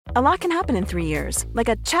A lot can happen in 3 years,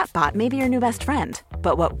 like a chatbot may be your new best friend.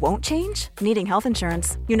 But what won't change? Needing health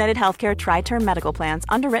insurance. United Healthcare Tri-Term Medical Plans,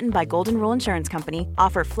 underwritten by Golden Rule Insurance Company,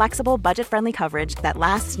 offer flexible, budget-friendly coverage that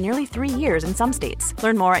lasts nearly 3 years in some states.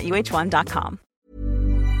 Learn more at uh1.com.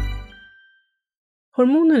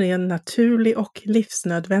 Hormoner är en naturlig och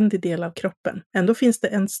livsnödvändig del av kroppen. Ändå finns det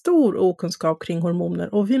en stor okunskap kring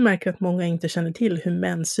hormoner och vi märker att många inte känner till hur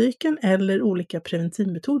menscykeln eller olika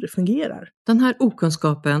preventivmetoder fungerar. Den här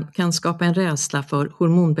okunskapen kan skapa en rädsla för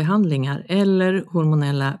hormonbehandlingar eller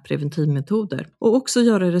hormonella preventivmetoder och också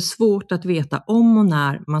göra det svårt att veta om och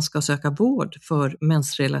när man ska söka vård för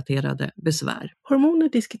mensrelaterade besvär. Hormoner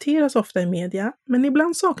diskuteras ofta i media, men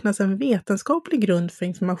ibland saknas en vetenskaplig grund för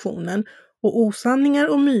informationen och osanningar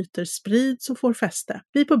och myter sprids och får fäste.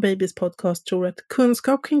 Vi på Babys podcast tror att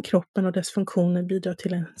kunskap kring kroppen och dess funktioner bidrar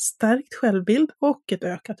till en stärkt självbild och ett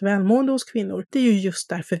ökat välmående hos kvinnor. Det är ju just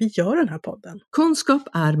därför vi gör den här podden. Kunskap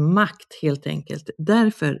är makt helt enkelt.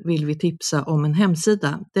 Därför vill vi tipsa om en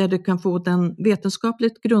hemsida där du kan få den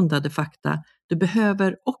vetenskapligt grundade fakta du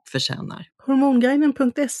behöver och förtjänar.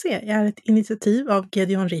 Hormonguiden.se är ett initiativ av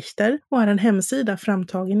Gedeon Richter och är en hemsida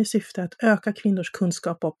framtagen i syfte att öka kvinnors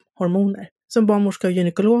kunskap om hormoner. Som barnmorska och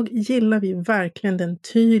gynekolog gillar vi verkligen den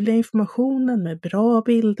tydliga informationen med bra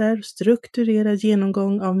bilder, strukturerad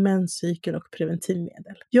genomgång av menscykel och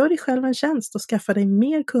preventivmedel. Gör dig själv en tjänst och skaffa dig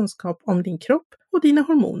mer kunskap om din kropp och dina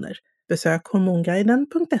hormoner. Besök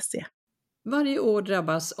hormonguiden.se. Varje år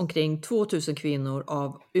drabbas omkring 2000 kvinnor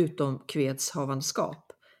av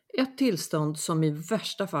utomkvedshavandeskap. Ett tillstånd som i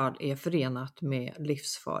värsta fall är förenat med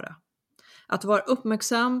livsfara. Att vara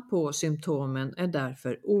uppmärksam på symptomen är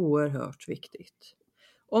därför oerhört viktigt.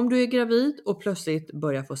 Om du är gravid och plötsligt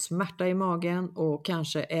börjar få smärta i magen och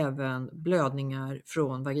kanske även blödningar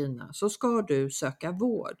från vagina så ska du söka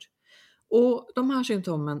vård. Och de här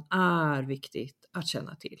symptomen är viktigt att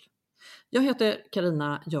känna till. Jag heter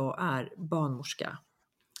Carina, jag är barnmorska.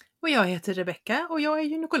 Och jag heter Rebecka och jag är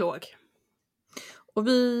gynekolog. Och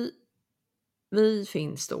vi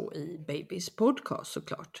finns då i Babys podcast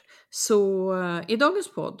såklart. Så i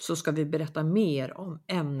dagens podd så ska vi berätta mer om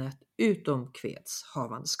ämnet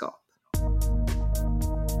utomkvedshavandeskap.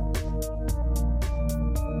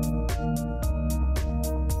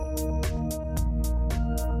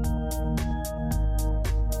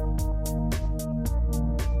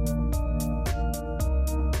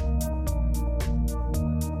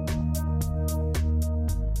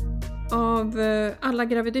 Av alla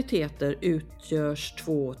graviditeter utgörs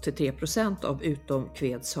 2-3% av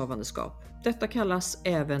utomkvedshavandeskap. Detta kallas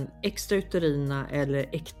även extrauterina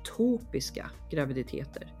eller ektopiska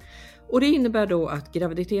graviditeter. Och det innebär då att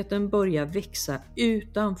graviditeten börjar växa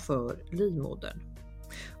utanför livmodern.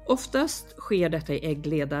 Oftast sker detta i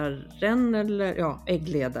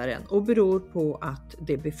äggledaren och beror på att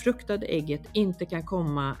det befruktade ägget inte kan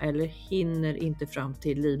komma eller hinner inte fram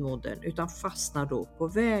till livmodern utan fastnar då på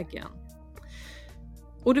vägen.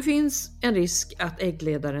 Och det finns en risk att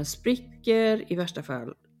äggledaren spricker, i värsta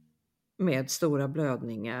fall med stora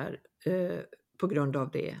blödningar på grund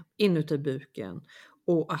av det inuti buken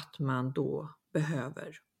och att man då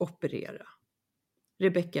behöver operera.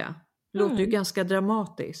 Rebecka, låter ju ganska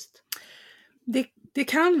dramatiskt. Det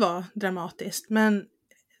kan vara dramatiskt, men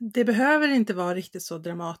det behöver inte vara riktigt så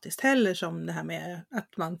dramatiskt heller som det här med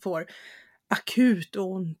att man får akut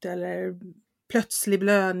ont eller plötslig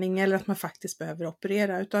blödning eller att man faktiskt behöver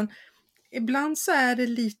operera, utan ibland så är det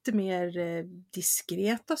lite mer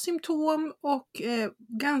diskreta symptom och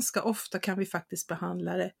ganska ofta kan vi faktiskt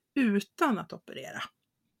behandla det utan att operera.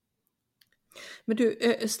 Men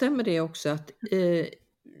du, stämmer det också att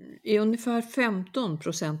i ungefär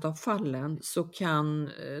 15% av fallen så kan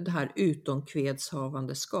det här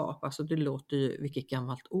utomkvedshavandeskap, alltså det låter ju, vilket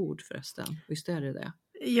gammalt ord förresten, visst är det?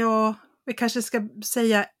 Ja, vi kanske ska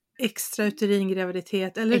säga extrauterin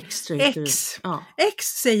graviditet eller X. Ja. X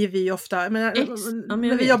säger vi ofta.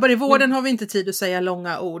 När vi jobbar i vården har vi inte tid att säga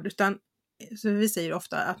långa ord, utan så vi säger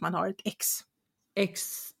ofta att man har ett X.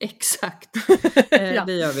 Exakt,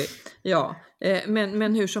 det gör vi. Ja.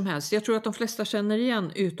 Men hur som helst, jag tror att de flesta känner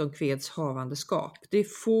igen utomkvedshavandeskap. Det är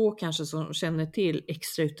få kanske som känner till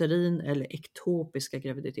extrauterin eller ektopiska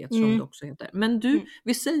graviditet som det också heter. Men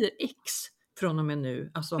vi säger X från och med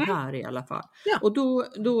nu, alltså här i alla fall. Ja. Och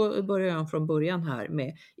då börjar jag från början här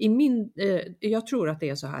med, jag tror att det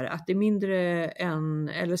är så här, att det är mindre än,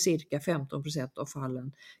 eller cirka 15% av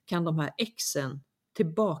fallen kan de här Xen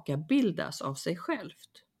tillbakabildas av sig självt.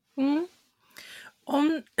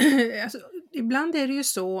 Ibland är det ju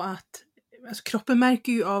så att kroppen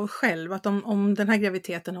märker ju av själv att om den här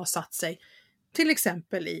graviditeten har satt sig till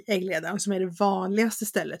exempel i äggledaren, som är det vanligaste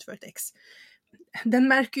stället för ett X, den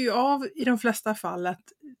märker ju av i de flesta fall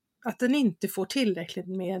att den inte får tillräckligt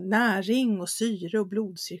med näring och syre och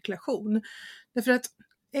blodcirkulation. Därför att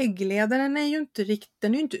äggledaren är ju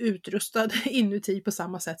inte utrustad inuti på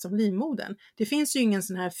samma sätt som livmodern. Det finns ju ingen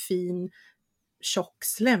sån här fin tjock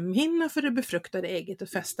slemhinna för det befruktade ägget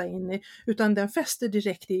att fästa in i, utan den fäster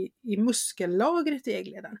direkt i muskellagret i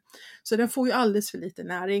äggledaren. Så den får ju alldeles för lite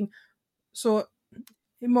näring. Så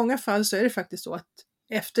i många fall så är det faktiskt så att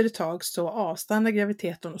efter ett tag så avstannar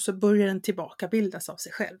graviditeten och så börjar den tillbaka bildas av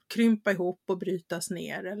sig själv. Krympa ihop och brytas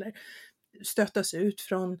ner eller stötas ut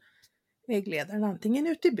från äggledaren, antingen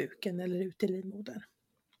ut i buken eller ut i livmodern.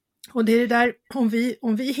 Och det är det där,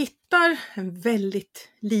 om vi hittar en väldigt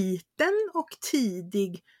liten och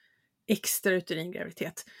tidig extrauterin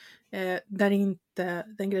graviditet där inte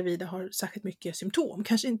den gravida har särskilt mycket symptom,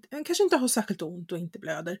 kanske inte har särskilt ont och inte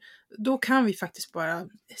blöder, då kan vi faktiskt bara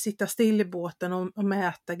sitta still i båten och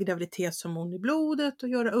mäta graviditetshormon i blodet och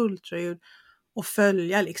göra ultraljud och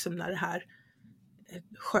följa liksom när det här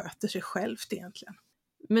sköter sig självt egentligen.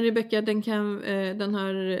 Men Rebecka, den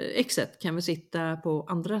här exet kan väl sitta på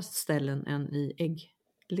andra ställen än i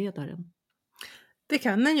äggledaren? Det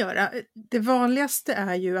kan den göra. Det vanligaste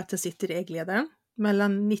är ju att den sitter i äggledaren.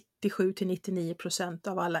 Mellan 97-99%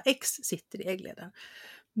 av alla ex sitter i äggledaren.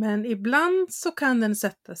 Men ibland så kan den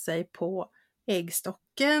sätta sig på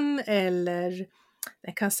äggstocken, eller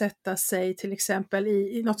den kan sätta sig till exempel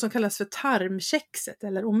i något som kallas för tarmkexet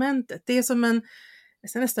eller omentet. Det är som det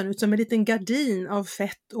ser nästan ut som en liten gardin av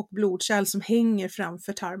fett och blodkärl som hänger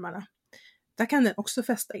framför tarmarna. Där kan den också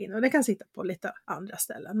fästa in, och det kan sitta på lite andra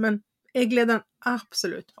ställen. Men äggledaren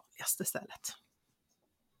absolut vanligaste stället.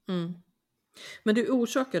 Mm. Men du,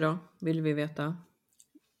 orsaker då, vill vi veta?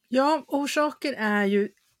 Ja, orsaker är ju,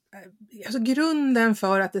 alltså grunden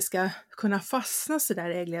för att det ska kunna fastna så där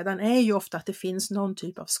i äggledaren är ju ofta att det finns någon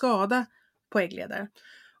typ av skada på äggledaren.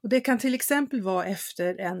 Och det kan till exempel vara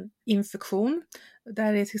efter en infektion.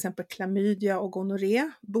 Där är till exempel klamydia och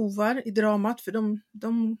gonorré bovar i dramat, för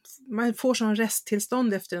man får sån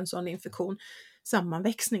resttillstånd efter en sån infektion,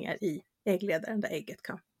 sammanväxningar i äggledaren där ägget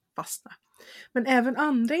kan fastna. Men även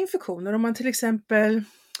andra infektioner, om man till exempel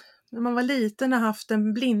när man var liten har haft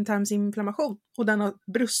en blindtarmsinflammation och den har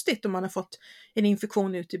brustit och man har fått en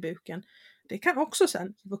infektion ut i buken. Det kan också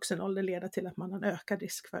sen i vuxen ålder leda till att man har en ökad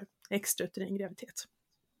risk för extrauterin graviditet.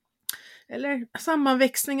 Eller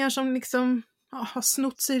sammanväxningar som liksom har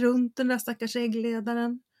snott sig runt den där stackars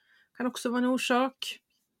äggledaren. Kan också vara en orsak.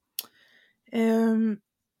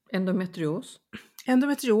 Endometrios?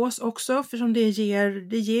 Endometrios också, för som det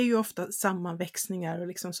ger ju ofta sammanväxningar och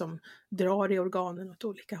liksom som drar i organen åt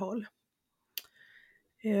olika håll.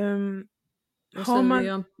 Har man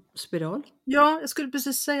en spiral? Ja, jag skulle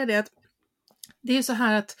precis säga det, att det är så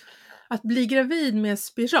här att bli gravid med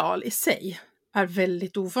spiral i sig är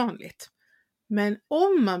väldigt ovanligt. Men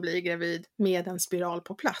om man blir gravid med en spiral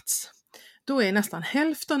på plats, då är nästan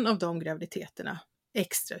hälften av de graviditeterna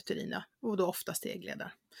extrauterina, och då oftast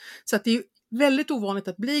äggledare. Så att det är ju väldigt ovanligt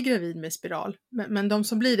att bli gravid med spiral, men de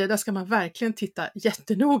som blir det, där ska man verkligen titta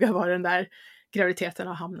jättenoga var den där graviditeten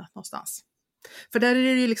har hamnat någonstans. För där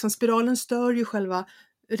är det ju liksom, spiralen stör ju själva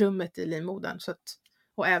rummet i livmodern, så att,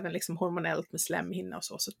 och även liksom hormonellt med slemhinna och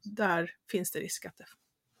så där finns det risk att det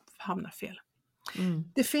hamnar fel. Mm.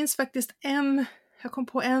 Det finns faktiskt jag kom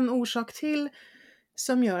på en orsak till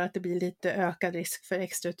som gör att det blir lite ökad risk för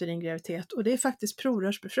extrauterin graviditet, och det är faktiskt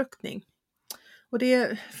provrörsbefruktning. Och det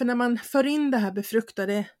är, för när man för in det här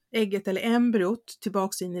befruktade ägget eller embryot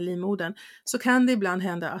tillbaks in i livmodern, så kan det ibland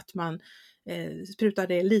hända att man sprutar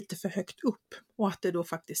det lite för högt upp och att det då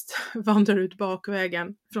faktiskt vandrar ut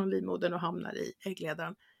bakvägen från livmodern och hamnar i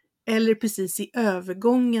äggledaren. Eller precis i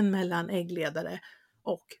övergången mellan äggledare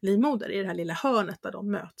och livmoder, i det här lilla hörnet där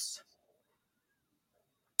de möts.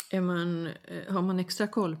 Har man extra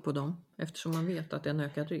koll på dem eftersom man vet att det är en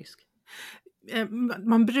ökad risk?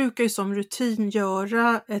 Man brukar ju som rutin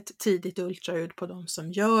göra ett tidigt ultraljud på de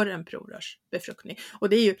som gör en provrörsbefruktning. Och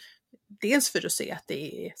det är ju dels för att se att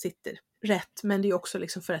det sitter rätt, men det är också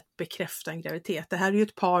liksom för att bekräfta en graviditet. Det här är ju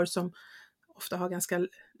ett par som ofta har ganska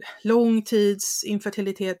lång tids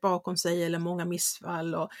infertilitet bakom sig eller många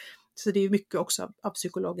missfall. Så det är ju mycket också av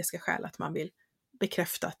psykologiska skäl att man vill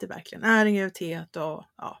bekräfta att det verkligen är en graviditet, och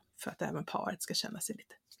för att även paret ska känna sig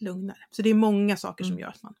lite lugnare. Så det är många saker som gör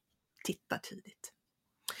att man tittar tidigt.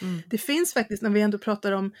 Det finns faktiskt, när vi ändå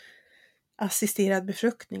pratar om assisterad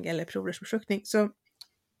befruktning eller provrörsbefruktning, så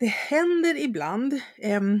det händer ibland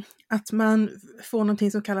att man får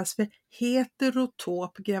någonting som kallas för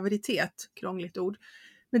heterotop graviditet, krångligt ord.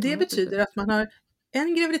 Men det betyder att man har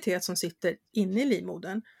en graviditet som sitter inne i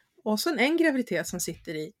livmodern och sen en graviditet som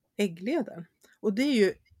sitter i äggledaren. Och det är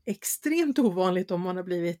ju extremt ovanligt om man har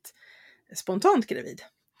blivit spontant gravid.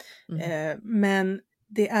 Men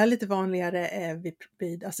det är lite vanligare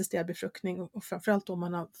vid assisterad befruktning och framförallt om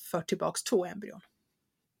man har fört tillbaks 2 embryon.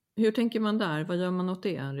 Hur tänker man där? Vad gör man åt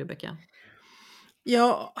det, Rebecka?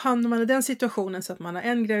 Ja, hamnar man i den situationen så att man har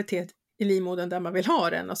en graviditet i livmodern där man vill ha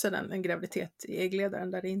den och sedan en graviditet i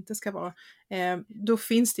äggledaren där det inte ska vara, då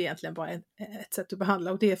finns det egentligen bara ett sätt att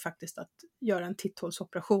behandla och det är faktiskt att göra en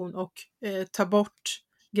titthålsoperation och ta bort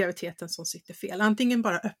graviditeten som sitter fel. Antingen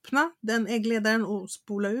bara öppna den äggledaren och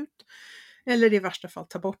spola ut eller i värsta fall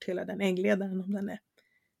ta bort hela den äggledaren om den är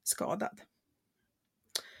skadad.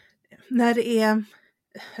 När det är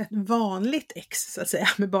ett vanligt ex så att säga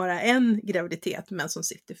med bara en graviditet men som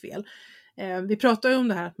sitter fel. Vi pratar ju om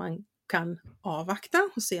det här att man kan avvakta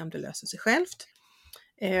och se om det löser sig självt.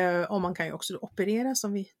 Och man kan ju också operera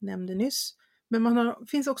som vi nämnde nyss. Men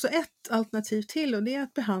finns också ett alternativ till och det är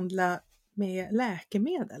att behandla med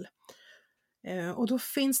läkemedel. Och då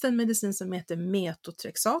finns det en medicin som heter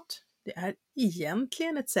metotrexat. Det är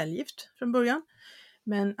egentligen ett cellgift från början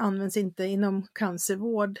men används inte inom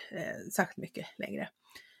cancervård särskilt mycket längre.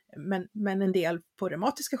 Men en del på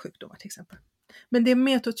reumatiska sjukdomar till exempel. Men det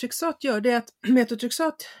metotrexat gör det är att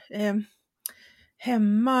metotrexat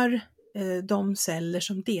hämmar de celler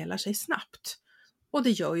som delar sig snabbt. Och det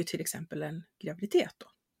gör ju till exempel en graviditet då.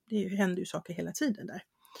 Det händer ju saker hela tiden där.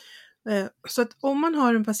 Så att om man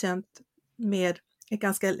har en patient med ett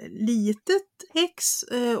ganska litet ex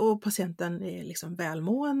och patienten är liksom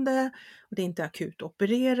välmående och det är inte akut att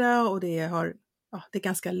operera och det är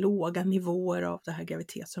ganska låga nivåer av det här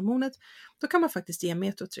graviditetshormonet, då kan man faktiskt ge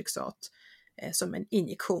metotrexat som en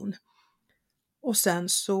injektion. Och sen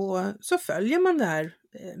så följer man det här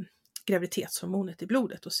graviditetshormonet i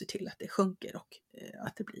blodet och ser till att det sjunker och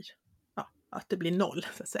att det blir 0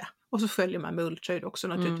 så att säga. Och så följer man med ultraljud också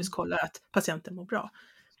naturligtvis kollar att patienten mår bra.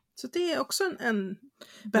 Så det är också en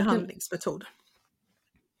behandlingsmetod.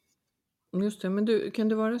 Just det, men kan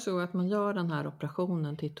det vara så att man gör den här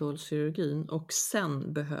operationen, titthålskirurgin, och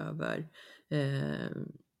sen behöver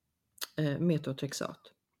metotrexat?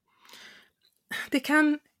 Det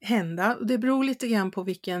kan hända och det beror lite grann på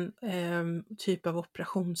vilken typ av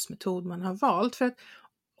operationsmetod man har valt. För att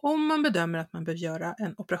om man bedömer att man behöver göra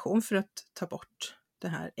en operation för att ta bort det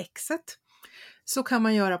här exet så kan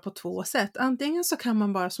man göra på 2 sätt. Antingen så kan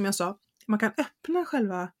man bara, som jag sa, man kan öppna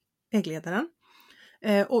själva äggledaren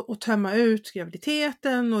och tömma ut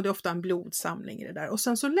graviditeten och det är ofta en blodsamling i det där. Och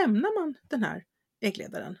sen så lämnar man den här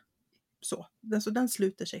äggledaren så. Alltså den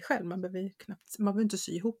sluter sig själv, man behöver inte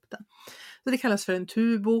sy ihop den. Så det kallas för en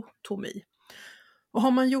tubotomi. Och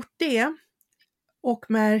har man gjort det och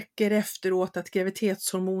märker efteråt att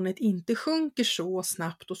graviditetshormonet inte sjunker så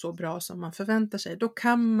snabbt och så bra som man förväntar sig, då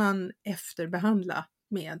kan man efterbehandla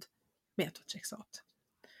med metotrexat.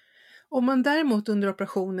 Om man däremot under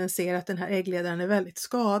operationen ser att den här äggledaren är väldigt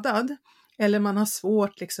skadad eller man har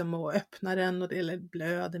svårt liksom att öppna den eller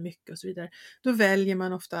blöder mycket och så vidare, då väljer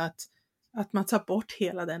man ofta att man tar bort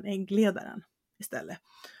hela den äggledaren istället.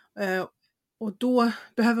 Och då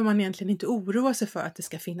behöver man egentligen inte oroa sig för att det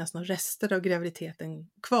ska finnas några rester av graviditeten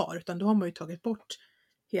kvar, utan då har man ju tagit bort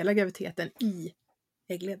hela graviditeten i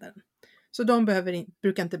äggledaren. Så de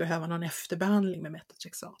brukar inte behöva någon efterbehandling med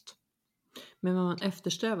metotrexat. Men man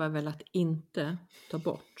eftersträvar väl att inte ta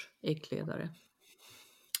bort äggledare?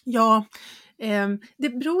 Ja, det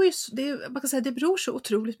beror så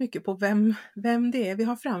otroligt mycket på vem det är vi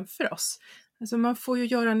har framför oss. Alltså man får ju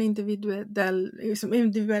göra en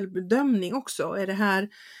individuell bedömning också.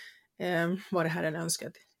 Var det här en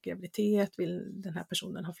önskad graviditet? Vill den här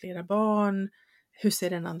personen ha flera barn? Hur ser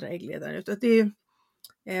den andra äggledaren ut?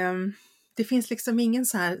 Det finns liksom ingen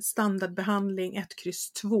så här standardbehandling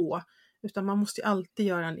 1-2, utan man måste ju alltid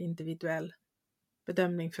göra en individuell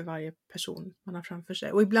bedömning för varje person man har framför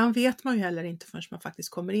sig. Och ibland vet man ju heller inte förrän man faktiskt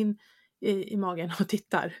kommer in i magen och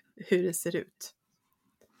tittar hur det ser ut.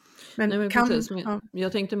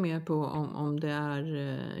 Jag tänkte mer på om det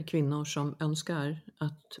är kvinnor som önskar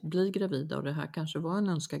att bli gravida och det här kanske var en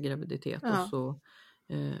önskad graviditet och så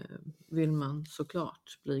vill man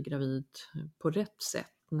såklart bli gravid på rätt sätt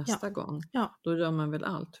nästa gång. Ja. Då gör man väl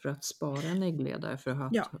allt för att spara en äggledare för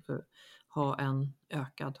att ha en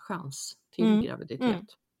ökad chans till graviditet.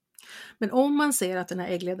 Men om man ser att den här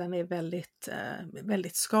äggledaren är väldigt,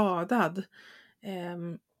 väldigt skadad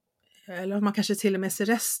eller man kanske till och med ser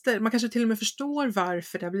rester, man kanske till och med förstår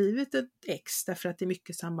varför det har blivit ett ex, därför att det är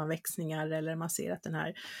mycket sammanväxningar eller man ser att den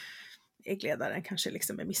här äggledaren kanske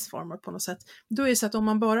liksom är missformad på något sätt. Då är det så att om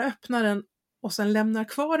man bara öppnar den och sen lämnar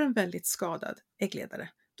kvar en väldigt skadad äggledare,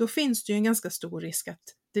 då finns det ju en ganska stor risk att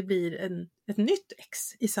det blir ett nytt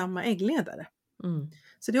ex i samma äggledare.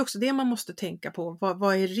 Så det är också det man måste tänka på.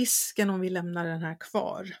 Vad är risken om vi lämnar den här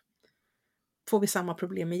kvar? Får vi samma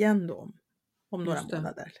problem igen då om några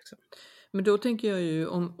månader? Liksom? Men då tänker jag ju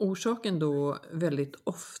om orsaken då väldigt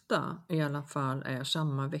ofta i alla fall är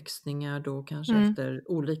sammanväxningar då kanske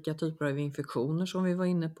efter olika typer av infektioner som vi var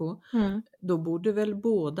inne på. Då borde väl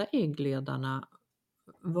båda äggledarna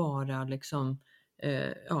vara liksom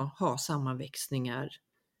ha sammanväxningar.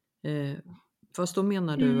 Fast då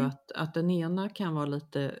menar du att den ena kan vara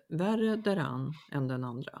lite värre däran än den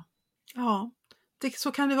andra. Ja,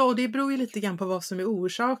 så kan det vara, och det beror ju lite grann på vad som är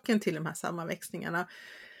orsaken till de här sammanväxningarna.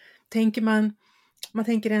 Tänker man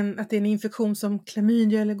tänker att det är en infektion som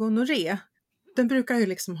klamydia eller gonorré, den brukar ju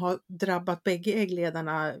liksom ha drabbat bägge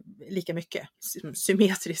äggledarna lika mycket,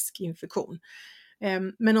 symmetrisk infektion.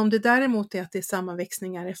 Men om det däremot är att det är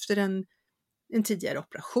sammanväxningar efter en tidigare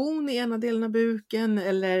operation i ena delen av buken,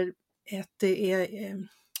 eller att det är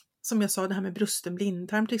som jag sa, det här med brusten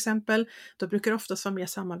blindtarm till exempel, då brukar det oftast vara mer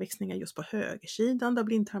sammanväxningar just på högersidan där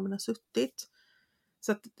blindtarmen har suttit.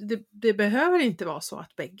 Så att det behöver inte vara så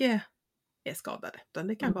att bägge är skadade, utan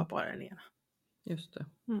det kan vara bara den ena. Just det.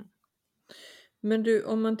 Men du,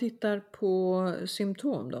 om man tittar på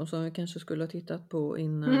symptom då, som vi kanske skulle ha tittat på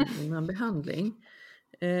innan behandling,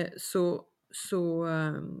 så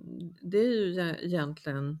det är ju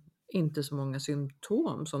egentligen inte så många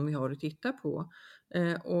symptom som vi har att titta på.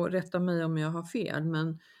 Och rätta mig om jag har fel,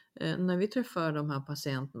 men när vi träffar de här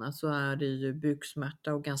patienterna så är det ju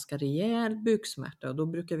buksmärta och ganska rejäl buksmärta, och då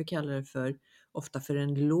brukar vi kalla det ofta för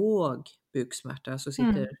en låg buksmärta, alltså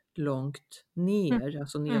sitter långt ner,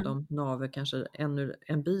 alltså nedom naveln, kanske ännu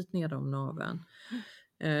en bit nedom naveln.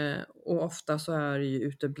 Och ofta så är det ju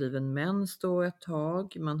utebliven mens då ett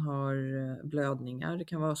tag, man har blödningar, det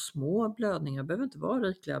kan vara små blödningar, behöver inte vara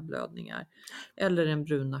rikliga blödningar, eller en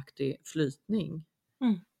brunaktig flytning.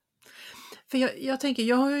 För jag tänker,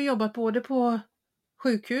 jag har ju jobbat både på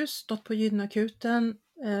sjukhus, stått på gynakuten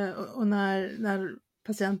och när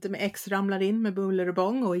patienter med X ramlar in med buller och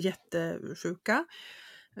bång och är jättesjuka,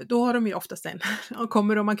 då har de ju oftast och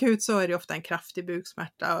kommer de akut så är det ofta en kraftig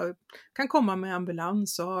buksmärta och kan komma med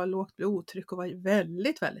ambulans och ha lågt blodtryck och vara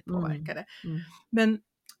väldigt, väldigt påverkade. Men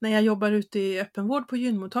när jag jobbar ute i öppenvård på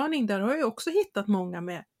gynmottagning, där har jag också hittat många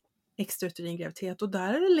med extrauterin graviditet, och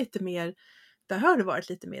där är det lite mer, där har det varit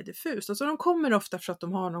lite mer diffust. Alltså de kommer ofta för att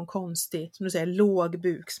de har någon konstig, som du säger, låg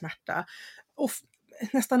buksmärta, och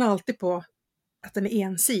nästan alltid på att den är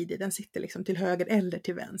ensidig, den sitter liksom till höger eller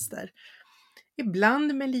till vänster.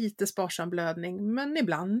 Ibland med lite sparsam blödning, men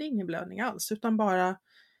ibland ingen blödning alls, utan bara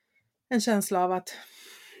en känsla av att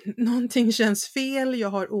någonting känns fel, jag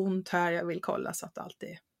har ont här, jag vill kolla så att allt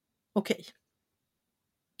är okej.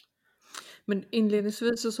 Men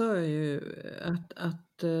inledningsvis så sa jag ju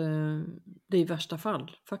att det i värsta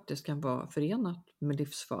fall faktiskt kan vara förenat med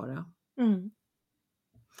livsfara.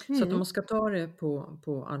 Så att man ska ta det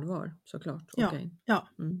på allvar, såklart. Ja.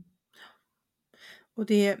 Och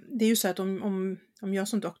det är ju så att om jag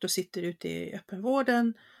som doktor sitter ute i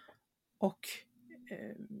öppenvården och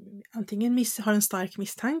antingen har en stark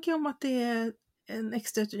misstanke om att det är en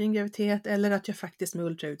extrauterin graviditet, eller att jag faktiskt med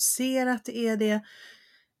ultraljud ser att det är det,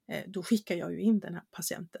 då skickar jag ju in den här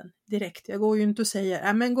patienten direkt. Jag går ju inte och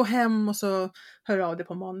säger, men gå hem och så hör av det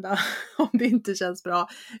på måndag om det inte känns bra.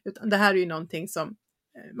 Utan det här är ju någonting som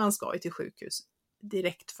man ska ju till sjukhus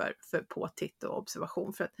direkt för påtitt och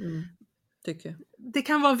observation. För att det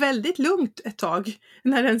kan vara väldigt lugnt ett tag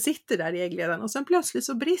när den sitter där i äggledan, och sen plötsligt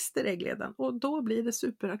så brister äggledan, och då blir det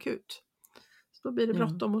superakut. Så då blir det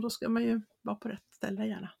bråttom, och då ska man ju vara på rätt ställe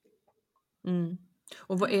gärna.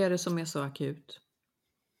 Och vad är det som är så akut?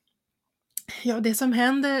 Ja, det som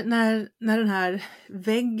händer när den här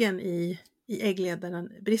väggen i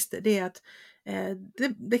äggledaren brister, det är att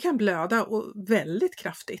det kan blöda, och väldigt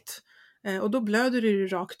kraftigt. Och då blöder det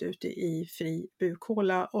rakt ut i fri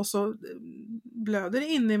bukhåla, och så blöder det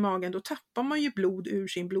inne i magen, då tappar man ju blod ur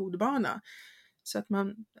sin blodbana. Så att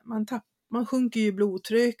man sjunker ju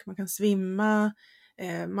blodtryck, man kan svimma,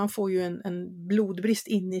 man får ju en blodbrist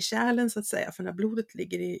inne i kärlen så att säga, för när blodet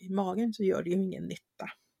ligger i magen så gör det ju ingen nytta.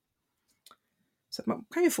 Så att man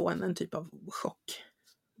kan ju få en typ av chock,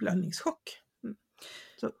 blödningschock.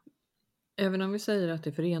 Så. Även om vi säger att det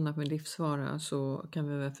är förenat med livsfara, så kan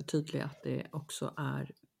vi väl förtydliga att det också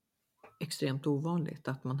är extremt ovanligt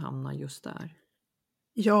att man hamnar just där.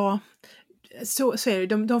 Ja, så är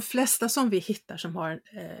det. De flesta som vi hittar som har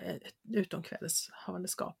ett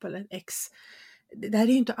utomkvällshavandeskap eller X, det här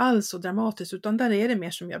är ju inte alls så dramatiskt, utan där är det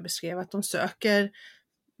mer som jag beskrev, att de söker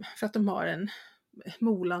för att de har en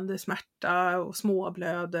molande smärta och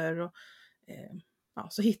småblöder, och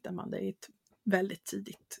så hittar man det i ett väldigt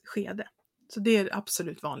tidigt skede. Så det är det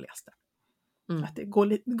absolut vanligaste. Mm. Att det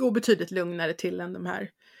går betydligt lugnare till än de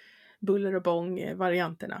här buller och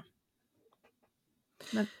bång-varianterna.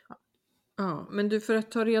 Men, ja. Ja, men du, för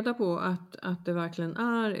att ta reda på att det verkligen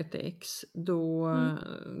är ett X,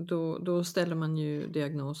 då ställer man ju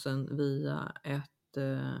diagnosen via ett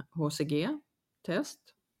HCG-test,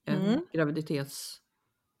 Mm. ett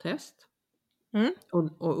graviditetstest Mm.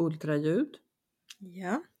 och ultraljud.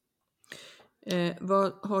 Ja.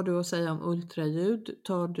 Vad har du att säga om ultraljud?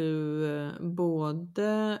 Tar du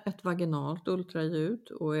både ett vaginalt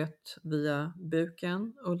ultraljud och ett via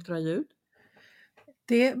buken ultraljud?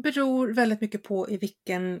 Det beror väldigt mycket på i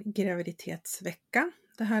vilken graviditetsvecka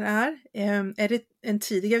det här är. Är det en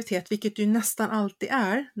tidig graviditet, vilket ju nästan alltid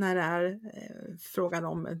är när det är frågan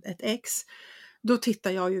om ett X, då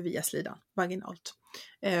tittar jag ju via slidan, vaginalt.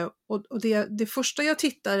 Och det första jag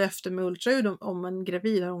tittar efter med ultraljud om en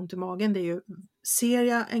gravid har ont i magen, det är ju, ser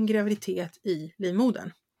jag en graviditet i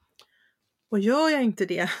livmodern? Och gör jag inte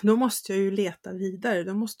det, då måste jag ju leta vidare.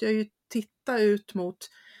 Då måste jag ju titta ut mot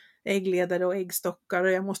äggledare och äggstockar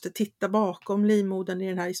och jag måste titta bakom livmodern i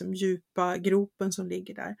den här liksom djupa gropen som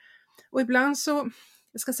ligger där. Och ibland så,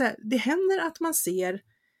 jag ska säga, det händer att man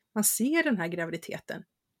ser den här graviditeten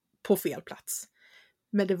på fel plats.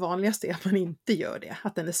 Men det vanligaste är att man inte gör det,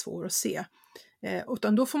 att den är svår att se.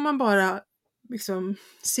 Utan då får man bara, liksom,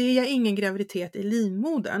 ser jag ingen graviditet i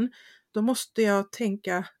livmodern, då måste jag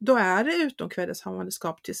tänka, då är det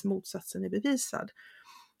utomkvädeshavandeskap tills motsatsen är bevisad.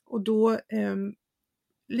 Och då,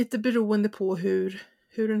 lite beroende på hur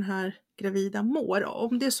den här gravida mår.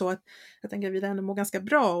 Om det är så att den gravida ändå mår ganska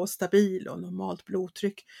bra och stabil och normalt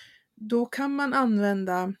blodtryck, då kan man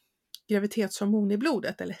använda graviditetshormon i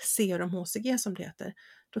blodet, eller serum HCG som det heter.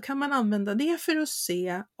 Då kan man använda det för att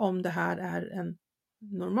se om det här är en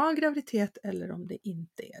normal graviditet eller om det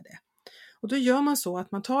inte är det. Och då gör man så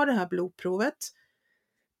att man tar det här blodprovet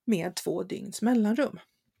med 2 dygns mellanrum.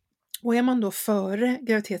 Och är man då före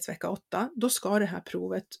graviditetsvecka 8, då ska det här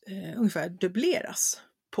provet ungefär dubbleras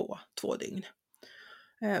på 2 dygn.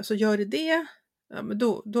 Så gör det, ja, men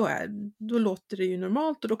då låter det ju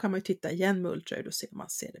normalt och då kan man ju titta igen med ultraljud och se om man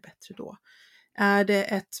ser det bättre då. Är det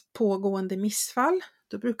ett pågående missfall,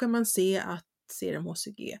 då brukar man se att serum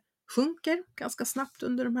HCG sjunker ganska snabbt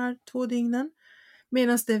under de här 2 dygnen.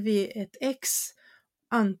 Medan det vid ett X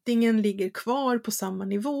antingen ligger kvar på samma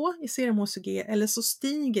nivå i serum HCG eller så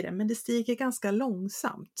stiger det, men det stiger ganska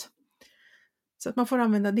långsamt. Så att man får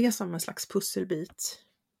använda det som en slags pusselbit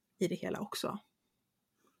i det hela också.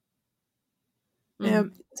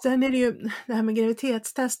 Sen är det ju det här med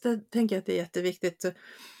graviditetstestet, tänker jag att det är jätteviktigt.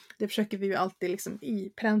 Det försöker vi ju alltid liksom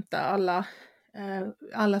ipränta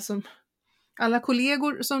alla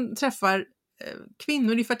kollegor som träffar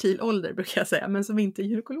kvinnor i fertil ålder, brukar jag säga, men som inte är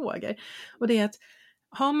gynekologer. Och det är att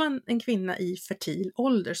har man en kvinna i fertil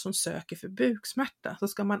ålder som söker för buksmärta, så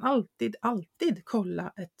ska man alltid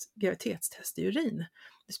kolla ett graviditetstest i urin.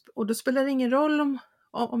 Och då spelar det ingen roll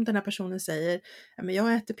om den här personen säger men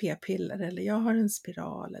jag äter p-piller eller jag har en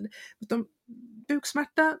spiral. Utan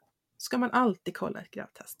buksmärta ska man alltid kolla ett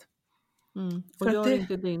gravtest. Och gör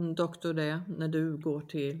inte din doktor det när du går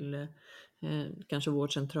till kanske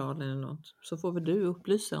vårdcentralen eller något, så får väl du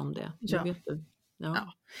upplysa om det. Ja. Det vet du.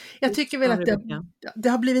 Ja. Jag tycker väl att det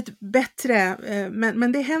har blivit bättre,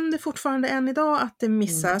 men det händer fortfarande än idag att det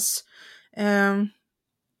missas.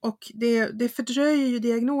 Och det fördröjer ju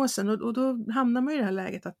diagnosen och då hamnar man i det här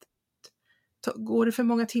läget att går det för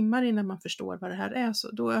många timmar innan man förstår vad det här är,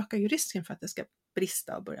 så då ökar ju risken för att det ska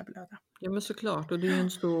brista och börja blöda. Ja, men såklart, och det är ju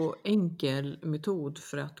en så enkel metod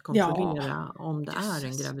för att kontrollera om det är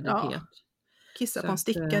en graviditet. Ja. Kissa på en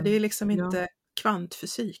sticka, det är liksom inte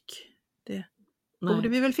kvantfysik. Det borde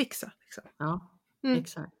vi väl fixa. Liksom. Ja,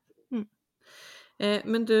 exakt.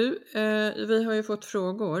 Men du, vi har ju fått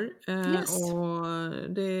frågor och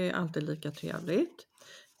det är alltid lika trevligt.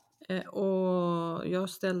 Och jag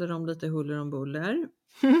ställer dem lite huller om buller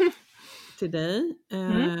till dig.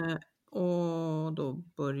 Och då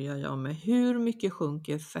börjar jag med: hur mycket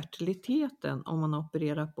sjunker fertiliteten om man har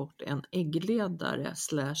opererat bort en äggledare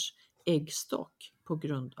 / äggstock på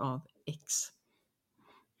grund av X?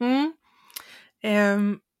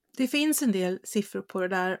 Det finns en del siffror på det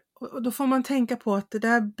där, och då får man tänka på att det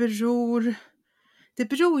där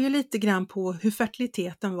beror ju lite grann på hur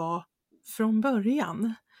fertiliteten var från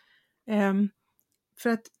början. För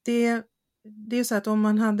att det är så att om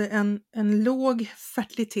man hade en låg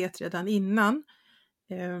fertilitet redan innan,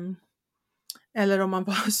 eller om man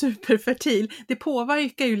var superfertil, det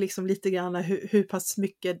påverkar ju liksom lite grann hur pass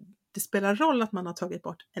mycket det spelar roll att man har tagit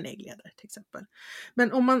bort en äggledare till exempel.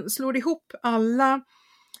 Men om man slår ihop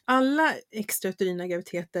alla extrauterina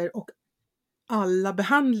graviditeter och alla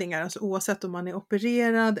behandlingar, alltså oavsett om man är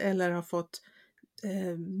opererad eller har fått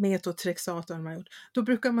metotrexat, då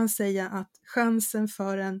brukar man säga att chansen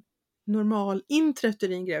för en normal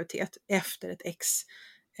intrauterin graviditet efter ett X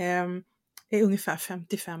är ungefär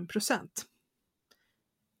 55%.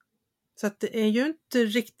 Så att det är ju inte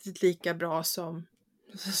riktigt lika bra som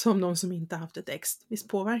de som inte haft ett X. Visst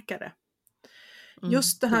påverkar det.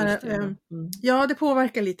 Just det här, ja, det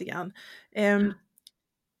påverkar lite grann.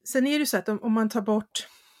 Sen är det ju så att om man tar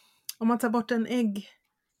bort en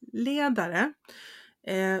äggledare,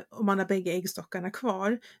 om man har bägge äggstockarna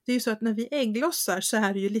kvar, det är ju så att när vi ägglossar så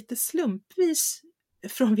är det ju lite slumpvis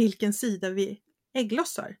från vilken sida vi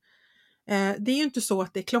ägglossar. Det är ju inte så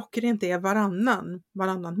att det klockrent är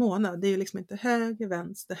varannan månad. Det är ju liksom inte höger,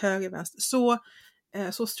 vänster.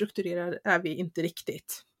 Så strukturerad är vi inte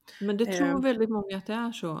riktigt. Men det tror väldigt många att det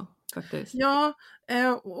är så faktiskt. Ja,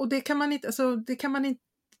 och det kan man inte,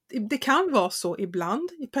 det kan vara så ibland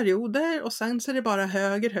i perioder och sen så är det bara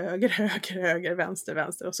höger, vänster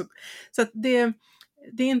och så att det är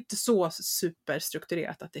inte så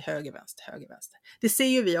superstrukturerat att det är höger, vänster. Det ser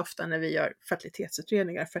ju vi ofta när vi gör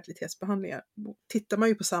fertilitetsutredningar, fertilitetsbehandlingar. Tittar man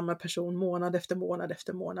ju på samma person månad efter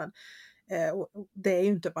månad. Och det är ju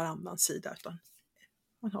inte varannan sida utan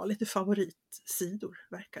man har lite favoritsidor,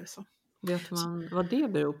 verkar det som. Vet man vad det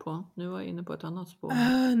beror på? Nu var jag inne på ett annat spår.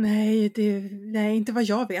 Nej, inte vad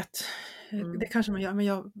jag vet. Det kanske man gör, men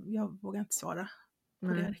jag vågar inte svara på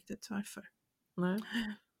det riktigt varför. Nej.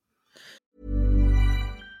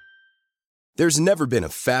 There's never been a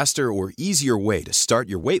faster or easier way to start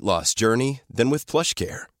your weight loss journey than with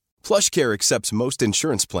PlushCare. PlushCare accepts most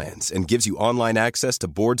insurance plans and gives you online access to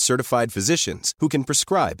board-certified physicians who can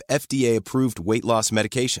prescribe FDA-approved weight loss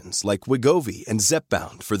medications like Wegovy and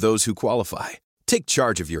Zepbound for those who qualify. Take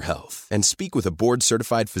charge of your health and speak with a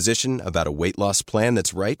board-certified physician about a weight loss plan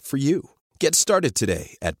that's right for you. Get started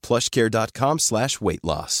today at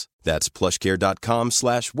plushcare.com/weightloss. That's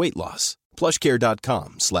plushcare.com/weightloss.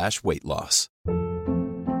 plushcare.com/weightloss.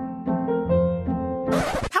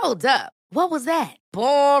 Hold up. What was that?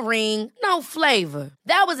 Boring. No flavor.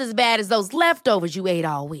 That was as bad as those leftovers you ate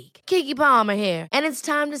all week. Keke Palmer here, and it's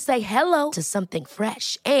time to say hello to something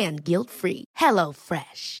fresh and guilt-free. Hello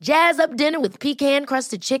Fresh. Jazz up dinner with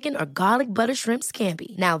pecan-crusted chicken or garlic butter shrimp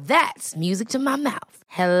scampi. Now that's music to my mouth.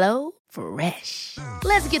 Hello Fresh.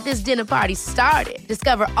 Let's get this dinner party started.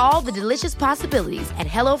 Discover all the delicious possibilities at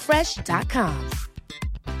hellofresh.com.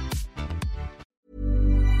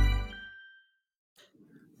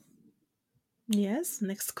 Yes,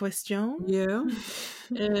 next question. Yeah.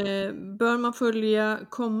 Bör man följa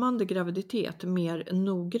kommande graviditet mer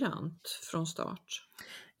noggrant från start?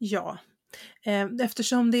 Ja,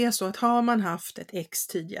 eftersom det är så att har man haft ett X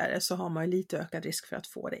tidigare så har man lite ökad risk för att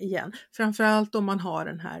få det igen. Framförallt om man har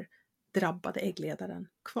den här drabbade äggledaren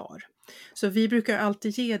kvar. Så vi brukar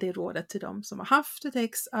alltid ge det rådet till dem som har haft ett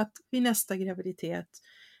X att vid nästa graviditet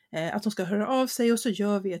att de ska höra av sig och så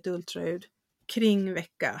gör vi ett ultraljud kring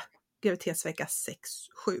graviditetsvecka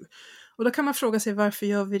 6-7. Och då kan man fråga sig varför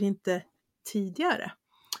gör vi det inte tidigare?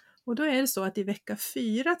 Och då är det så att i vecka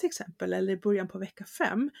 4 till exempel eller i början på vecka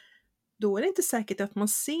 5 då är det inte säkert att man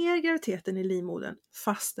ser graviditeten i livmodern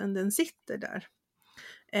fastän den sitter där.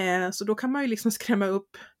 Så då kan man ju liksom skrämma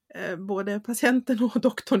upp både patienten och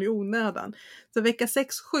doktorn i onödan. Så vecka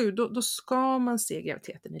 6-7 då ska man se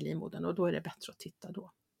graviditeten i livmodern och då är det bättre att titta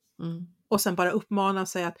då. Och sen bara uppmana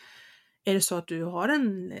sig att är det så att du har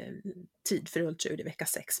en tid för ultraljud i vecka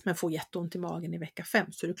 6 men får jätteont i magen i vecka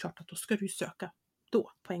 5 så är det klart att då ska du söka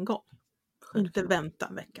då på en gång. Inte vänta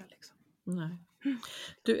en vecka liksom. Nej.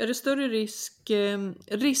 Du, är det större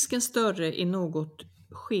risken större i något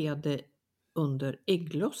skede under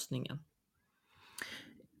ägglossningen?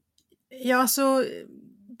 Ja, alltså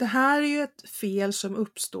det här är ju ett fel som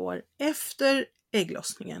uppstår efter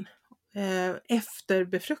ägglossningen, efter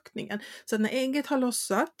befruktningen. Så när ägget har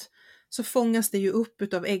lossat så fångas det ju upp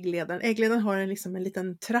utav äggledaren. Äggledaren har en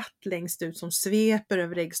liten tratt längst ut som sveper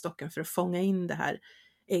över äggstocken för att fånga in det här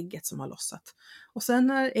ägget som har lossat. Och sen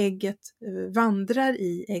när ägget vandrar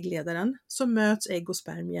i äggledaren så möts ägg och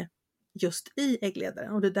spermie just i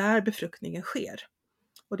äggledaren och det är där befruktningen sker.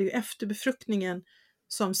 Och det är ju efter befruktningen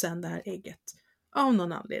som sen det här ägget av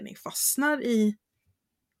någon anledning fastnar i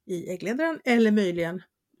äggledaren eller möjligen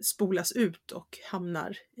spolas ut och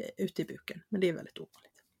hamnar ute i buken. Men det är väldigt ovanligt.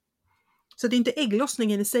 Så det är inte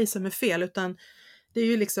ägglossningen i sig som är fel utan det är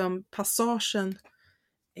ju liksom passagen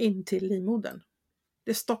in till livmodern.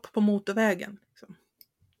 Det är stopp på motorvägen. Liksom.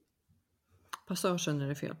 Passagen är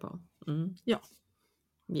det fel på? Ja.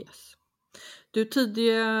 Yes. Du,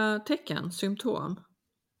 tidiga tecken, symptom?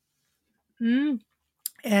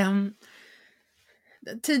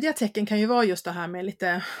 tidiga tecken kan ju vara just det här med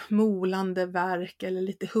lite molande värk eller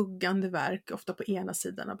lite huggande värk, ofta på ena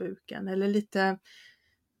sidan av buken, eller lite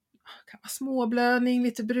kan vara småblödning,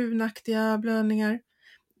 lite brunaktiga blödningar.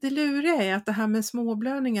 Det luriga är att det här med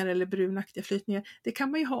småblödningar eller brunaktiga flytningar, det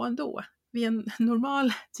kan man ju ha ändå vid en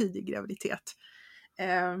normal tidig graviditet.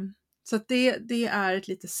 Så att det är ett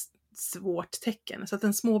lite svårt tecken. Så att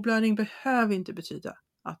en småblödning behöver inte betyda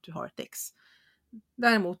att du har ett X.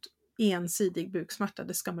 Däremot ensidig buksmärta,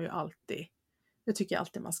 det ska man ju alltid, det tycker jag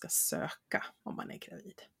alltid man ska söka om man är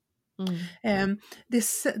gravid.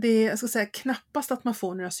 Jag ska säga knappast att man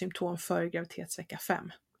får några symptom för graviditetsvecka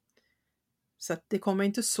 5. Så att det kommer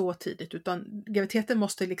inte så tidigt, utan graviditeten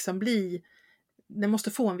måste liksom den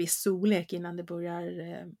måste få en viss storlek innan det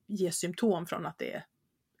börjar ge symptom från att det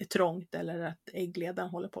är trångt eller att äggledaren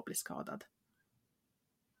håller på att bli skadad.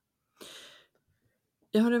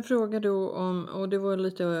 Jag har en fråga då och det var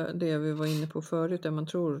lite det vi var inne på förut, där man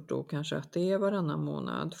tror då kanske att det är varannan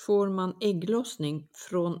månad. Får man ägglossning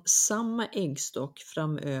från samma äggstock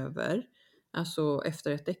framöver, alltså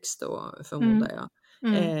efter ett X då förmodar jag,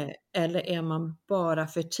 eller är man bara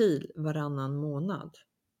fertil varannan månad?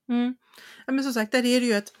 Ja, men som sagt, där är det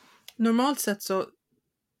ju ett normalt sett så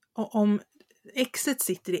om Xet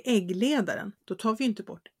sitter i äggledaren, då tar vi inte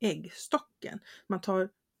bort äggstocken. Man tar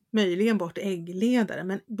möjligen bort äggledaren,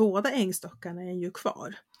 men båda äggstockarna är ju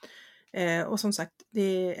kvar. Och som sagt,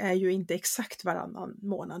 det är ju inte exakt varannan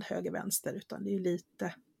månad höger-vänster, utan det är ju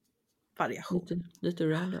lite variation. Lite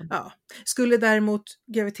random. Ja. Skulle däremot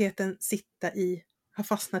graviditeten ha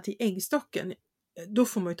fastnat i äggstocken, då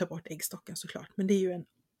får man ju ta bort äggstocken såklart. Men det är ju en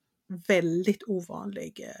väldigt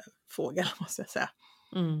ovanlig fågel, måste jag säga.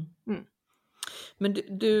 Men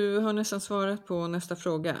du har nästan svarat på nästa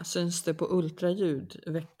fråga. Syns det på ultraljud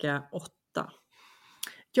vecka 8?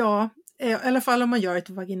 Ja, i alla fall om man gör ett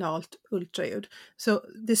vaginalt ultraljud. Så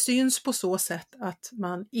det syns på så sätt att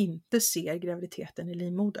man inte ser graviditeten i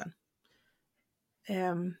livmodern.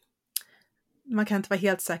 Man kan inte vara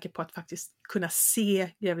helt säker på att faktiskt kunna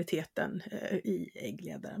se graviditeten i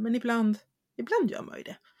äggledaren. Men ibland gör man ju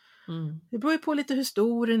det. Det beror ju på lite hur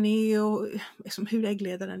stor den är och liksom hur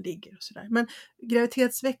äggledaren ligger och sådär. Men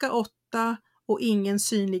graviditetsvecka 8 och ingen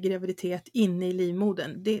synlig graviditet inne i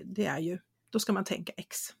livmodern, det är ju, då ska man tänka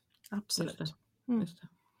X. Absolut. Just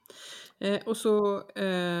det. Och så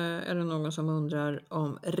är det någon som undrar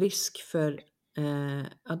om risk för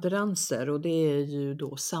adherenser, och det är ju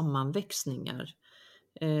då sammanväxningar.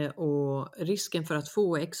 Och risken för att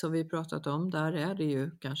få X har vi pratat om, där är det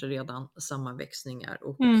ju kanske redan sammanväxningar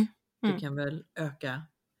och det kan väl öka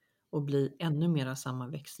och bli ännu mera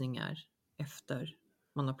sammanväxningar efter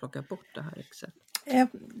man har plockat bort det här Xet.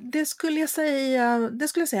 Det skulle jag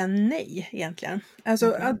säga nej egentligen.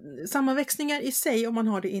 Alltså sammanväxningar i sig, om man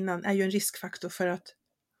har det innan, är ju en riskfaktor för att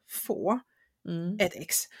få ett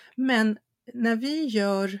X. Men när vi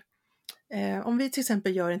om vi till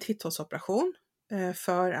exempel gör en titthålsoperation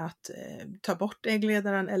för att ta bort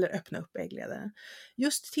äggledaren eller öppna upp äggledaren.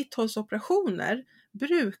 Just titthålsoperationer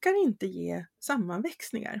brukar inte ge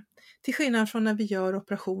sammanväxningar. Till skillnad från när vi gör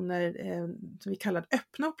operationer som vi kallar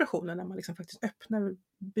öppna operationer, när man liksom faktiskt öppnar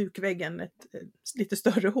bukväggen ett lite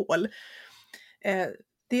större hål.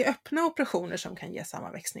 Det är öppna operationer som kan ge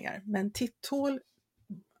sammanväxningar, men titthål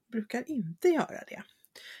brukar inte göra det.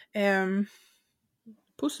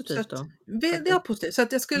 Positivt då? Det är positivt. Så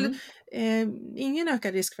att jag skulle ingen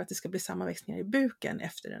ökad risk för att det ska bli sammanväxningar i buken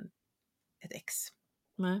efter ett X.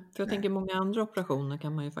 Nej, för jag tänker många andra operationer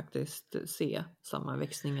kan man ju faktiskt se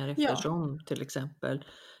sammanväxningar eftersom till exempel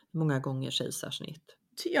många gånger kejsarsnitt.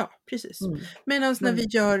 Ja, precis. Medan när vi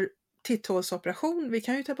gör titthålsoperation, man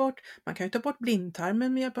kan ju ta bort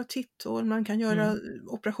blindtarmen med hjälp av titthål, man kan göra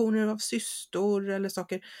operationer av cystor eller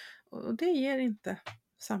saker, och det ger inte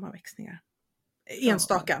sammanväxningar.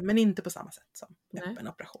 Enstaka, men inte på samma sätt som öppen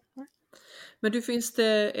operation. Men finns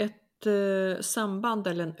det ett samband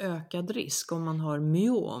eller en ökad risk om man har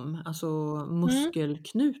myom, alltså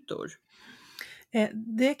muskelknutor?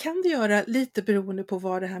 Det kan det göra, lite beroende på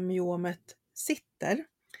var det här myomet sitter.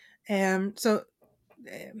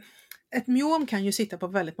 Ett myom kan ju sitta på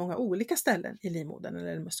väldigt många olika ställen i livmodern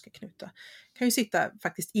eller en muskelknuta. Kan ju sitta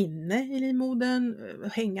faktiskt inne i livmodern,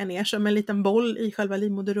 hänga ner som en liten boll i själva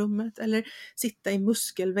livmoderrummet, eller sitta i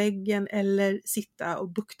muskelväggen, eller sitta och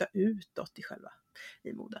bukta utåt i själva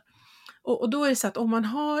livmodern. Och då är det så att om man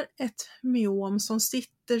har ett myom som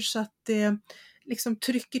sitter så att det liksom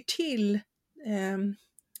trycker till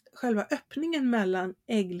själva öppningen mellan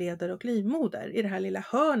äggledare och livmoder i det här lilla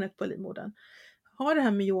hörnet på livmodern, har det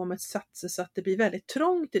här myomet satt sig så att det blir väldigt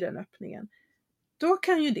trångt i den öppningen, då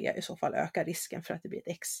kan ju det i så fall öka risken för att det blir ett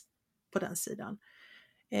X på den sidan.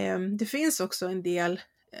 Det finns också en del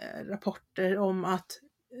rapporter om att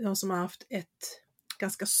de som har haft ett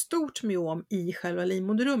ganska stort myom i själva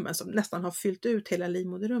livmoderrummet, som nästan har fyllt ut hela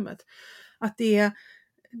livmoderrummet, att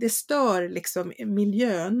det stör liksom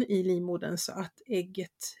miljön i livmodern så att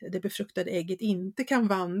det befruktade ägget inte kan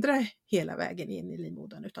vandra hela vägen in i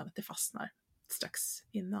livmodern utan att det fastnar strax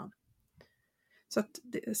innan. Så att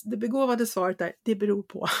det begåvade svaret är, det beror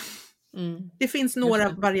på. Det finns några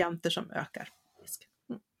varianter som ökar risken.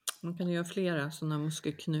 Man kan göra flera sådana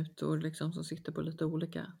muskelknutor liksom, som sitter på lite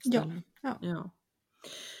olika ställen. Ja.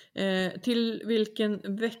 Till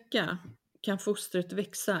vilken vecka kan fostret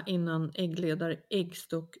växa innan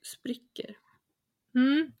äggstock spricker?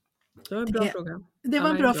 Det var en bra fråga. Det var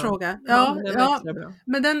en bra fråga. Bra.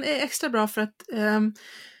 Men den är extra bra för att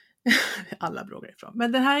alla frågor är bra.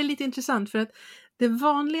 Men den här är lite intressant för att det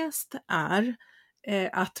vanligaste är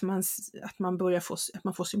att man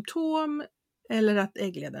får symptom eller att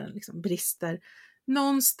äggledaren liksom brister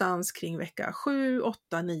någonstans kring vecka 7,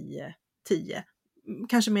 8, 9, 10.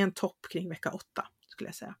 Kanske med en topp kring vecka 8 skulle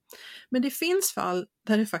jag säga. Men det finns fall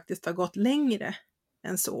där det faktiskt har gått längre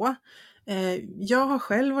än så. Jag har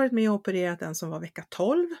själv varit med och opererat en som var vecka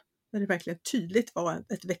 12. Där det verkligen tydligt var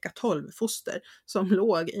ett vecka 12-foster som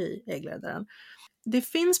låg i äggledaren. Det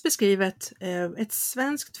finns beskrivet ett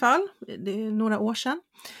svenskt fall, det är några år sedan,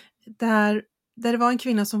 där det var en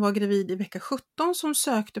kvinna som var gravid i vecka 17 som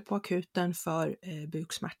sökte på akuten för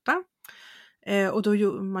buksmärta. Och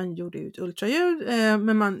då man gjorde ut ultraljud,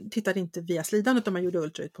 men man tittade inte via slidan utan man gjorde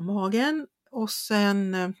ultraljud på magen. Och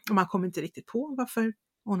sen, man kom inte riktigt på varför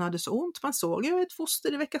hon hade så ont. Man såg ju ett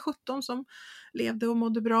foster i vecka 17 som levde och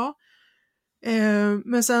mådde bra.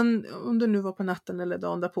 Men sen om det nu var på natten eller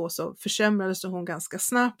dagen därpå så försämrades hon ganska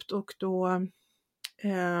snabbt och då,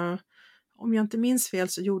 om jag inte minns fel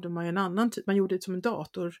så gjorde man ju en annan typ, man gjorde det som en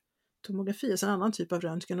datortomografi, alltså en annan typ av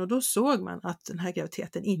röntgen och då såg man att den här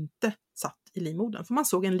graviditeten inte satt i livmodern, för man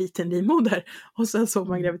såg en liten livmoder och sen såg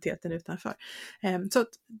man graviditeten utanför. Så att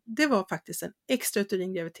det var faktiskt en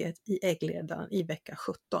extrauterin graviditet i äggledaren i vecka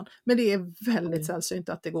 17, men det är väldigt sällsynt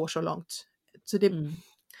att det går så långt. Så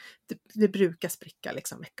det brukar spricka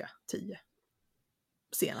liksom vecka 10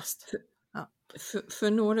 senast. Ja.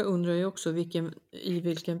 För några undrar ju också i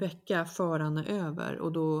vilken vecka faran är över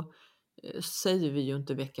och då säger vi ju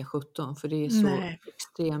inte vecka 17 för det är så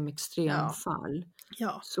extrem fall.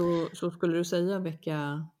 Ja. Så skulle du säga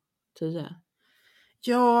vecka 10?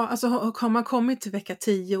 Ja, alltså har man kommit till vecka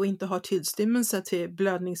 10 och inte har tillstymmelse till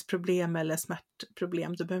blödningsproblem eller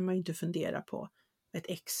smärtproblem, då behöver man ju inte fundera på ett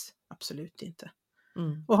X. Absolut inte.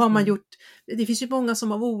 Och har man det finns ju många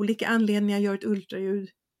som av olika anledningar gör ett ultraljud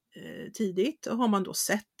tidigt och har man då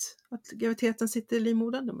sett att graviditeten sitter i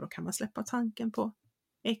livmodern, då kan man släppa tanken på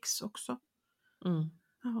X också.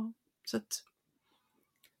 Ja, så att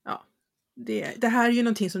det här är ju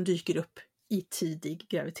någonting som dyker upp i tidig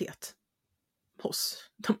graviditet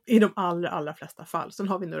i de allra flesta fall. Sen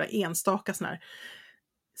har vi några enstaka såna här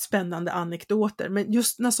spännande anekdoter, men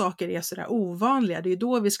just när saker är sådär ovanliga, det är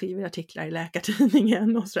då vi skriver artiklar i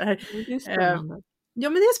Läkartidningen och sådär. Det är spännande. Ja,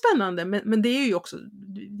 men det är spännande, men det är ju också,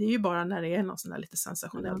 det är ju bara när det är något sån här lite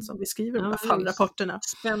sensationellt som vi skriver de där fallrapporterna.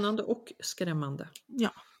 Spännande och skrämmande.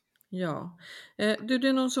 Ja. Det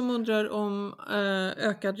är någon som undrar om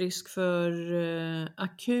ökad risk för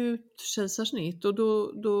akut kejsarsnitt och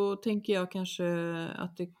då tänker jag kanske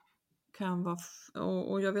att det kan vara,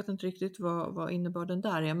 och jag vet inte riktigt vad innebörden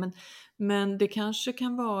där är, men det kanske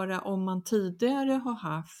kan vara om man tidigare har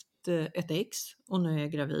haft ett ex och nu är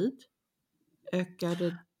gravid.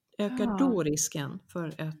 Ökar då risken för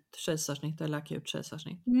ett kejsarsnitt eller akut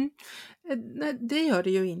kejsarsnitt? Nej, det gör det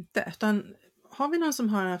ju inte, utan har vi någon som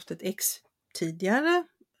har haft ett ex tidigare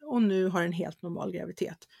och nu har en helt normal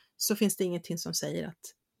graviditet, så finns det ingenting som säger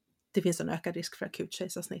att det finns en ökad risk för akut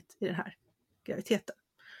kejsarsnitt i den här graviditeten.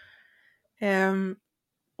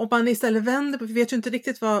 Om man istället vänder på, vi vet ju inte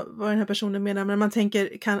riktigt vad den här personen menar, men man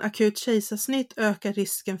tänker, kan akut kejsarsnitt öka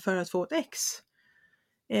risken för att få ett ex?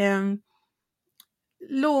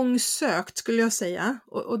 Långsökt skulle jag säga,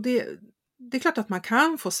 och det är klart att man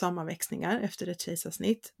kan få sammanväxningar efter ett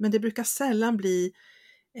kejsarsnitt, men det brukar sällan bli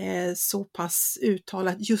så pass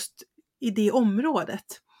uttalat just i det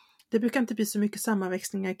området. Det brukar inte bli så mycket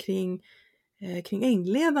sammanväxningar kring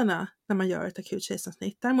äggledarna när man gör ett akut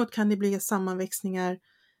kejsarsnitt. Däremot kan det bli sammanväxningar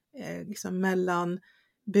liksom mellan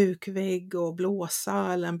bukvägg och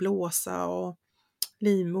blåsa, eller en blåsa och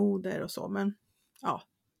livmoder och så, men ja,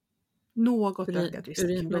 något ökad risk,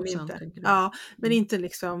 men inte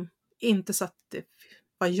liksom, inte så att det,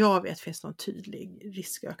 vad jag vet, finns någon tydlig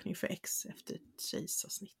riskökning för X efter ett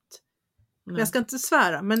kejsarsnitt. Nej. Jag ska inte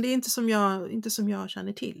svära, men det är inte som jag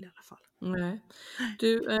känner till i alla fall. Nej.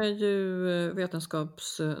 Du är ju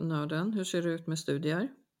vetenskapsnörden. Hur ser det ut med studier?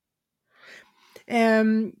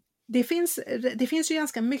 Det finns ju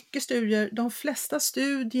ganska mycket studier. De flesta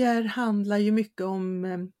studier handlar ju mycket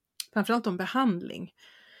om framförallt om behandling.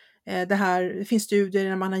 Det finns studier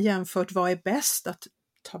där man har jämfört vad är bäst, att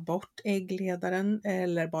ta bort äggledaren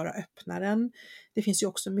eller bara öppna den. Det finns ju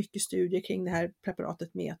också mycket studier kring det här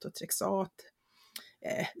preparatet metotrexat.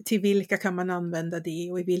 Till vilka kan man använda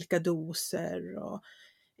det och i vilka doser. Och,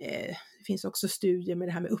 det finns också studier med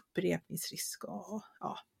det här med upprepningsrisk. Och,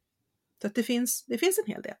 ja. Så att det finns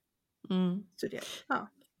en hel del studier. Ja.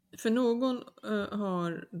 För någon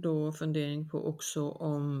har då fundering på också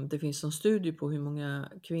om det finns en studie på hur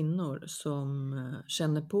många kvinnor som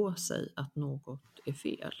känner på sig att något är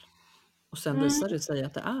fel. Och sen visar det sig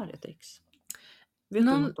att det är ett ex. Vet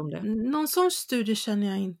du något om det? Någon sån studie känner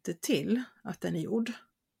jag inte till att den är gjord.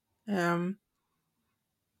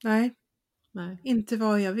 Nej, inte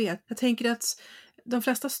vad jag vet. Jag tänker att de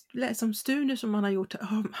flesta studier som man har gjort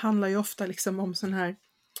handlar ju ofta liksom om sån här,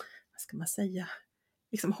 vad ska man säga,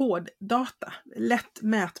 liksom hård data, lätt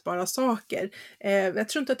mätbara saker. Jag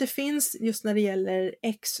tror inte att det finns just när det gäller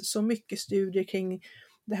X så mycket studier kring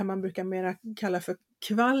det här man brukar mera kalla för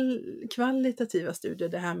kvalitativa studier,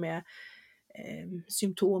 det här med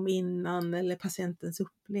symptom innan eller patientens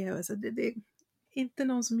upplevelse. Det är inte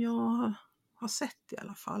någon som jag har sett i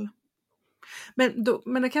alla fall. Men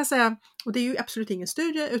det kan jag säga, och det är ju absolut ingen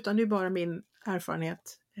studie utan det är bara min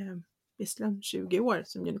erfarenhet, visserligen 20 år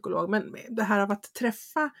som gynekolog, men det här av att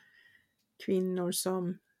träffa kvinnor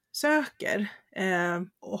som söker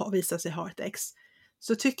och har visat sig ha ett ex,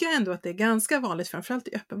 så tycker jag ändå att det är ganska vanligt, framförallt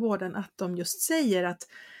i öppenvården, att de just säger att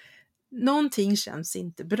någonting känns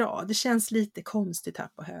inte bra. Det känns lite konstigt här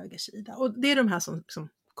på höger sida. Och det är de här som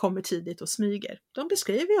kommer tidigt och smyger. De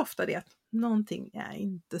beskriver ju ofta det, att någonting är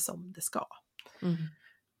inte som det ska.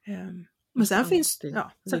 Men sen finns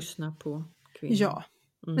lyssna på kvinnor. Ja.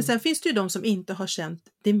 Men sen finns det ju de som inte har känt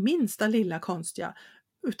det minsta lilla konstiga,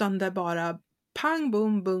 utan det bara pang,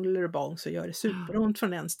 bom, buller och bång så gör det superont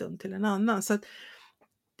från en stund till en annan. Så att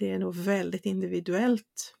det är nog väldigt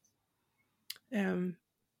individuellt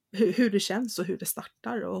hur det känns och hur det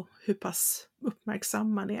startar och hur pass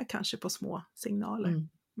uppmärksam man är kanske på små signaler.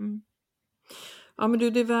 Ja, men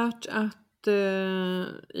det är värt att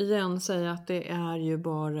igen säga att det är ju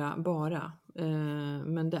bara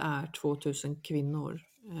men det är 2000 kvinnor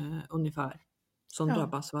ungefär som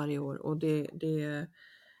drabbas varje år, och det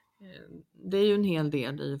är ju en hel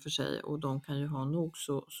del i och för sig, och de kan ju ha nog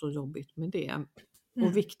så jobbigt med det.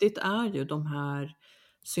 Och viktigt är ju de här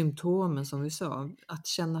symptomen som vi sa, att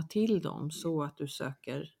känna till dem så att du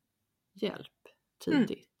söker hjälp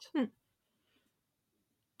tidigt.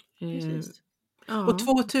 Precis. Ja. Och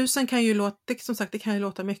 2000 kan ju låta, som sagt, det kan ju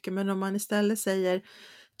låta mycket, men om man istället säger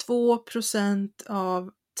 2%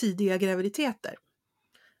 av tidiga graviditeter,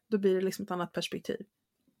 då blir det liksom ett annat perspektiv.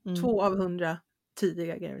 2 av 100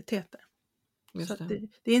 tidiga graviditeter. Så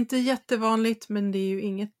det är inte jättevanligt, men det är ju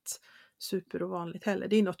inget superovanligt heller.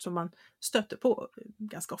 Det är något som man stöter på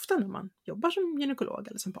ganska ofta när man jobbar som gynekolog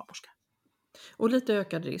eller som barnmorska. Och lite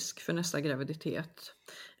ökad risk för nästa graviditet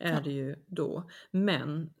är det ju då.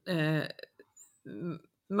 Men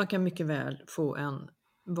man kan mycket väl få en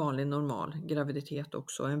vanlig normal graviditet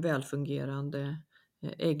också. En välfungerande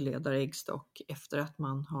äggledare, äggstock efter att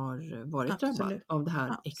man har varit drabbad av det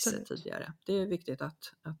här exet tidigare. Det är viktigt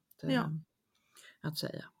att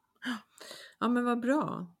säga. Ja, men vad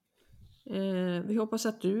bra. Vi hoppas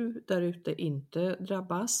att du där ute inte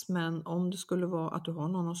drabbas, men om det skulle vara att du har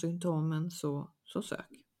någon av symptomen så sök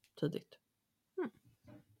tidigt.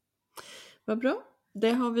 Vad bra.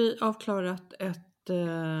 Det har vi avklarat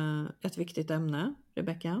ett viktigt ämne,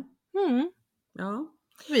 Rebecka. Ja.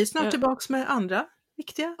 Vi är snart tillbaka med andra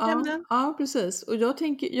viktiga ämnen. Ja, precis. Och jag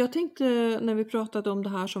tänkte när vi pratade om det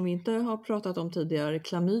här som vi inte har pratat om tidigare,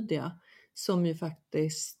 klamydia, som ju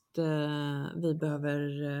faktiskt vi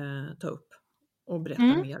behöver ta upp och berätta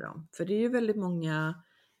mer om. För det är ju väldigt många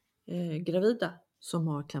gravida som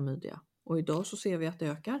har klamydia. Och idag så ser vi att det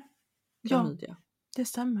ökar klamydia. Ja, det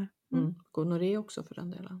stämmer. Gonorré också för den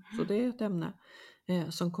delen. Så det är ett ämne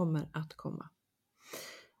som kommer att komma.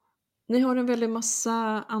 Ni har en väldigt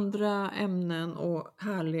massa andra ämnen och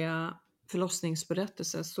härliga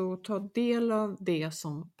förlossningsberättelser, så ta del av det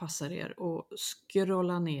som passar er och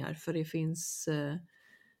scrolla ner, för det finns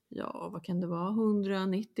vad kan det vara,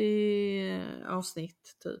 190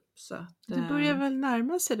 avsnitt typ. Så att, det börjar väl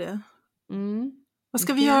närma sig det. Vad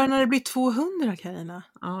ska vi göra när det blir 200, Carina?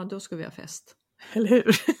 Ja, då ska vi ha fest. Eller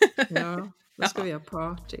hur? Ja, Då ska vi göra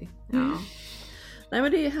party. Ja. Nej,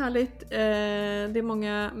 men det är härligt. Det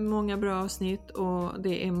är många bra avsnitt och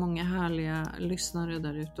det är många härliga lyssnare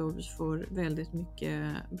där ute och vi får väldigt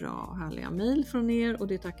mycket bra och härliga mejl från er och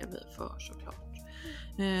det tackar vi för såklart.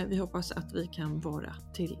 Vi hoppas att vi kan vara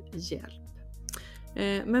till hjälp.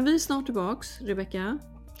 Men vi är snart tillbaks, Rebecka.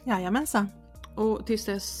 Jajamensan. Och tills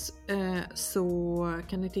dess så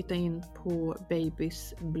kan ni titta in på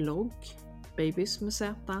Babys blogg, Babys med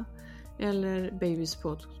Z, eller Babys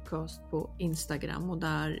podcast på Instagram. Och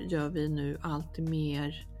där gör vi nu allt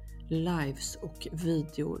mer lives och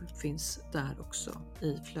videor finns där också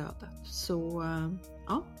i flödet. Så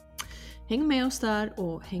ja, häng med oss där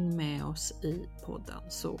och häng med oss i podden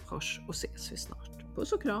så hörs och ses vi snart.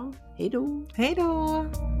 Puss och kram, hej då! Hej då!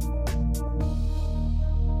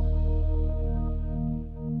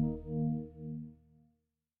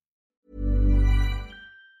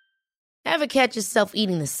 Ever catch yourself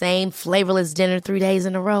eating the same flavorless dinner 3 days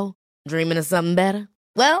in a row? Dreaming of something better?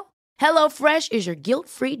 Well, HelloFresh is your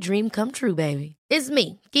guilt-free dream come true, baby. It's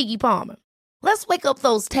me, Keke Palmer. Let's wake up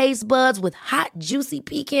those taste buds with hot, juicy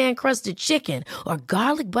pecan-crusted chicken or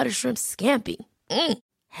garlic butter shrimp scampi.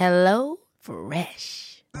 Hello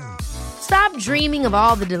Fresh. Stop dreaming of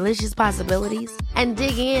all the delicious possibilities and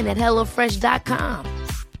dig in at HelloFresh.com.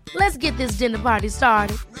 Let's get this dinner party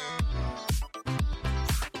started.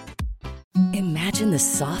 Imagine the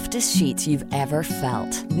softest sheets you've ever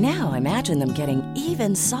felt. Now imagine them getting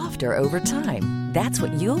even softer over time. That's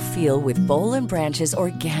what you'll feel with Boll & Branch's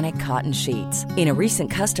organic cotton sheets. In a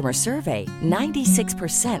recent customer survey,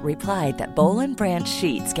 96% replied that Boll & Branch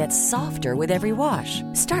sheets get softer with every wash.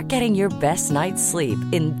 Start getting your best night's sleep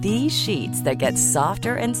in these sheets that get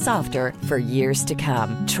softer and softer for years to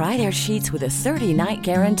come. Try their sheets with a 30-night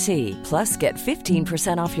guarantee. Plus, get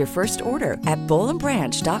 15% off your first order at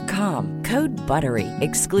bollandbranch.com. Code BUTTERY.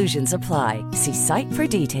 Exclusions apply. See site for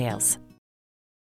details.